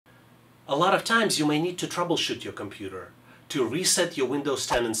A lot of times you may need to troubleshoot your computer to reset your Windows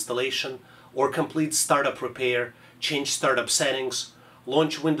 10 installation or complete startup repair, change startup settings,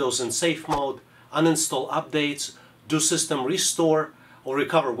 launch Windows in safe mode, uninstall updates, do system restore, or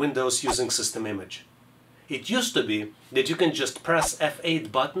recover Windows using system image. It used to be that you can just press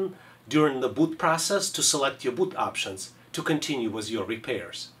F8 button during the boot process to select your boot options to continue with your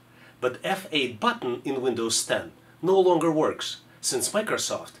repairs. But F8 button in Windows 10 no longer works since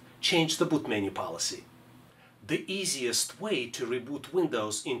Microsoft changed the boot menu policy. The easiest way to reboot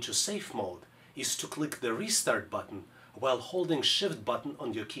Windows into safe mode is to click the Restart button while holding Shift button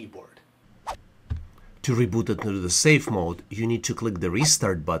on your keyboard. To reboot it into the safe mode, you need to click the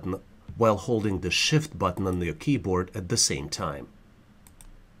Restart button while holding the Shift button on your keyboard at the same time.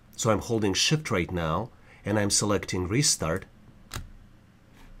 So I'm holding Shift right now, and I'm selecting Restart,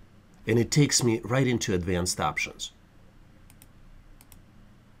 and it takes me right into Advanced Options.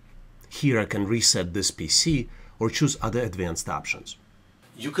 Here I can reset this PC or choose other advanced options.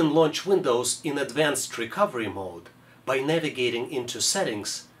 You can launch Windows in Advanced Recovery mode by navigating into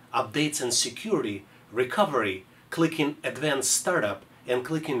Settings, Updates and Security, Recovery, clicking Advanced Startup and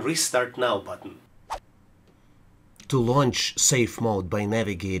clicking Restart Now button. To launch safe mode by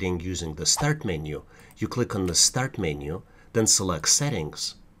navigating using the Start menu, you click on the Start menu, then select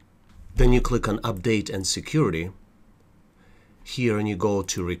Settings. Then you click on Update and Security. Here and you go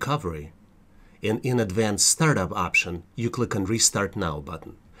to Recovery. And in Advanced Startup option, you click on Restart Now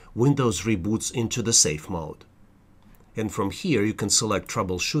button. Windows reboots into the safe mode. And from here you can select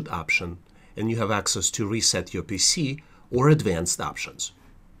Troubleshoot option, and you have access to reset your PC or advanced options.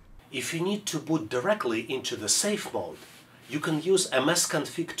 If you need to boot directly into the safe mode, you can use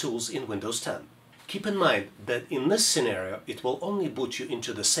msconfig tools in Windows 10. Keep in mind that in this scenario, it will only boot you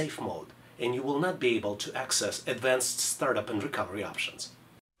into the safe mode, and you will not be able to access advanced startup and recovery options.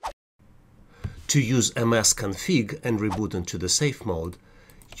 To use msconfig and reboot into the safe mode,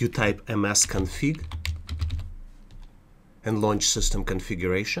 you type msconfig and launch System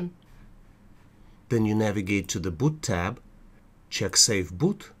Configuration. Then you navigate to the Boot tab, check Save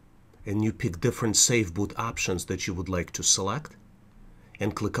Boot, and you pick different Save Boot options that you would like to select,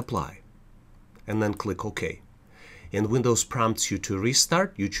 and click Apply. And then click OK. And Windows prompts you to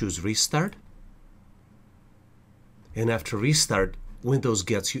restart. You choose Restart. And after restart, Windows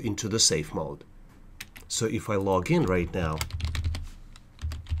gets you into the safe mode. So if I log in right now,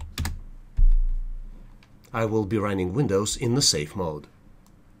 I will be running Windows in the safe mode.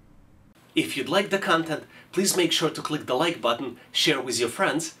 If you'd like the content, please make sure to click the like button, share with your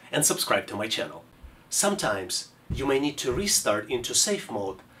friends, and subscribe to my channel. Sometimes you may need to restart into safe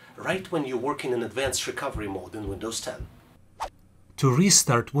mode right when you're working in advanced recovery mode in Windows 10. To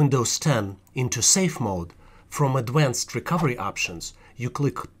restart Windows 10 into safe mode from advanced recovery options, you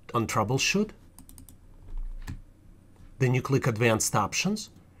click on Troubleshoot, then you click Advanced Options,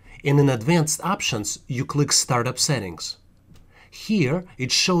 and in Advanced Options you click Startup Settings. Here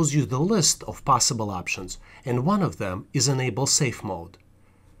it shows you the list of possible options, and one of them is Enable Safe Mode.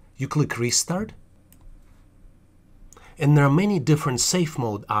 You click Restart, and there are many different safe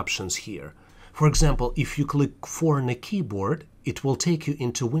mode options here. For example, if you click 4 on the keyboard, it will take you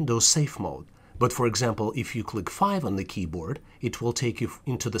into Windows Safe Mode. But for example, if you click 5 on the keyboard, it will take you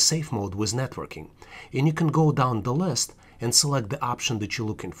into the safe mode with networking. And you can go down the list and select the option that you're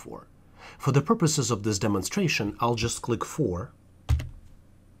looking for. For the purposes of this demonstration, I'll just click 4.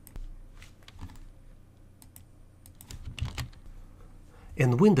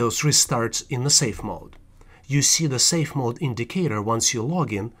 And Windows restarts in the safe mode. You see the safe mode indicator once you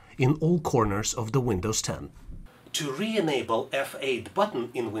log in all corners of the Windows 10. To re-enable F8 button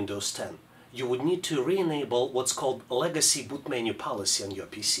in Windows 10, you would need to re-enable what's called Legacy Boot Menu Policy on your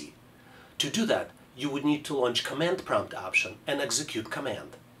PC. To do that, you would need to launch Command Prompt option and execute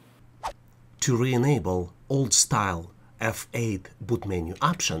command. To re-enable old-style F8 boot menu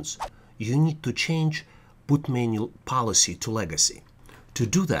options, you need to change boot menu policy to Legacy. To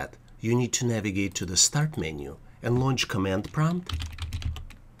do that, you need to navigate to the Start menu and launch Command Prompt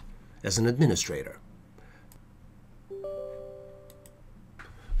as an administrator.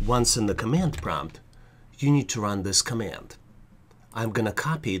 Once in the command prompt, you need to run this command. I'm going to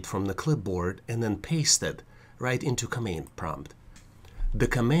copy it from the clipboard and then paste it right into command prompt. The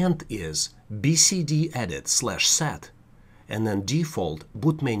command is bcdedit/set and then default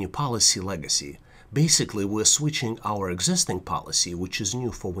boot menu policy legacy. Basically, we're switching our existing policy, which is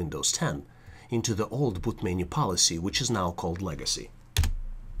new for Windows 10, into the old boot menu policy, which is now called legacy.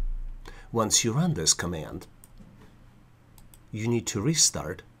 Once you run this command, you need to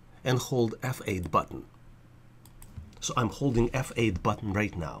restart and hold F8 button. So I'm holding F8 button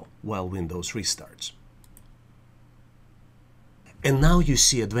right now while Windows restarts. And now you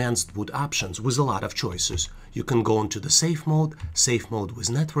see advanced boot options with a lot of choices. You can go into the safe mode with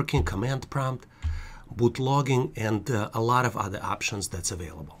networking, command prompt, boot logging, and a lot of other options that's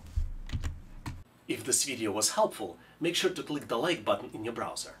available. If this video was helpful, make sure to click the like button in your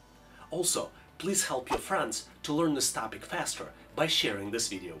browser. Also, please help your friends to learn this topic faster by sharing this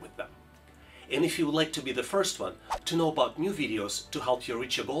video with them. And if you would like to be the first one to know about new videos to help you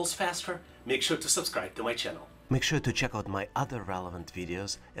reach your goals faster, make sure to subscribe to my channel. Make sure to check out my other relevant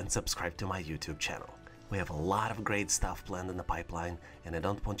videos and subscribe to my YouTube channel. We have a lot of great stuff planned in the pipeline, and I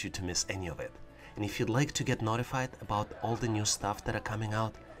don't want you to miss any of it. And if you'd like to get notified about all the new stuff that are coming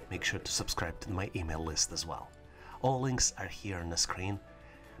out, make sure to subscribe to my email list as well. All links are here on the screen.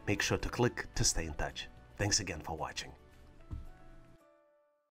 Make sure to click to stay in touch. Thanks again for watching.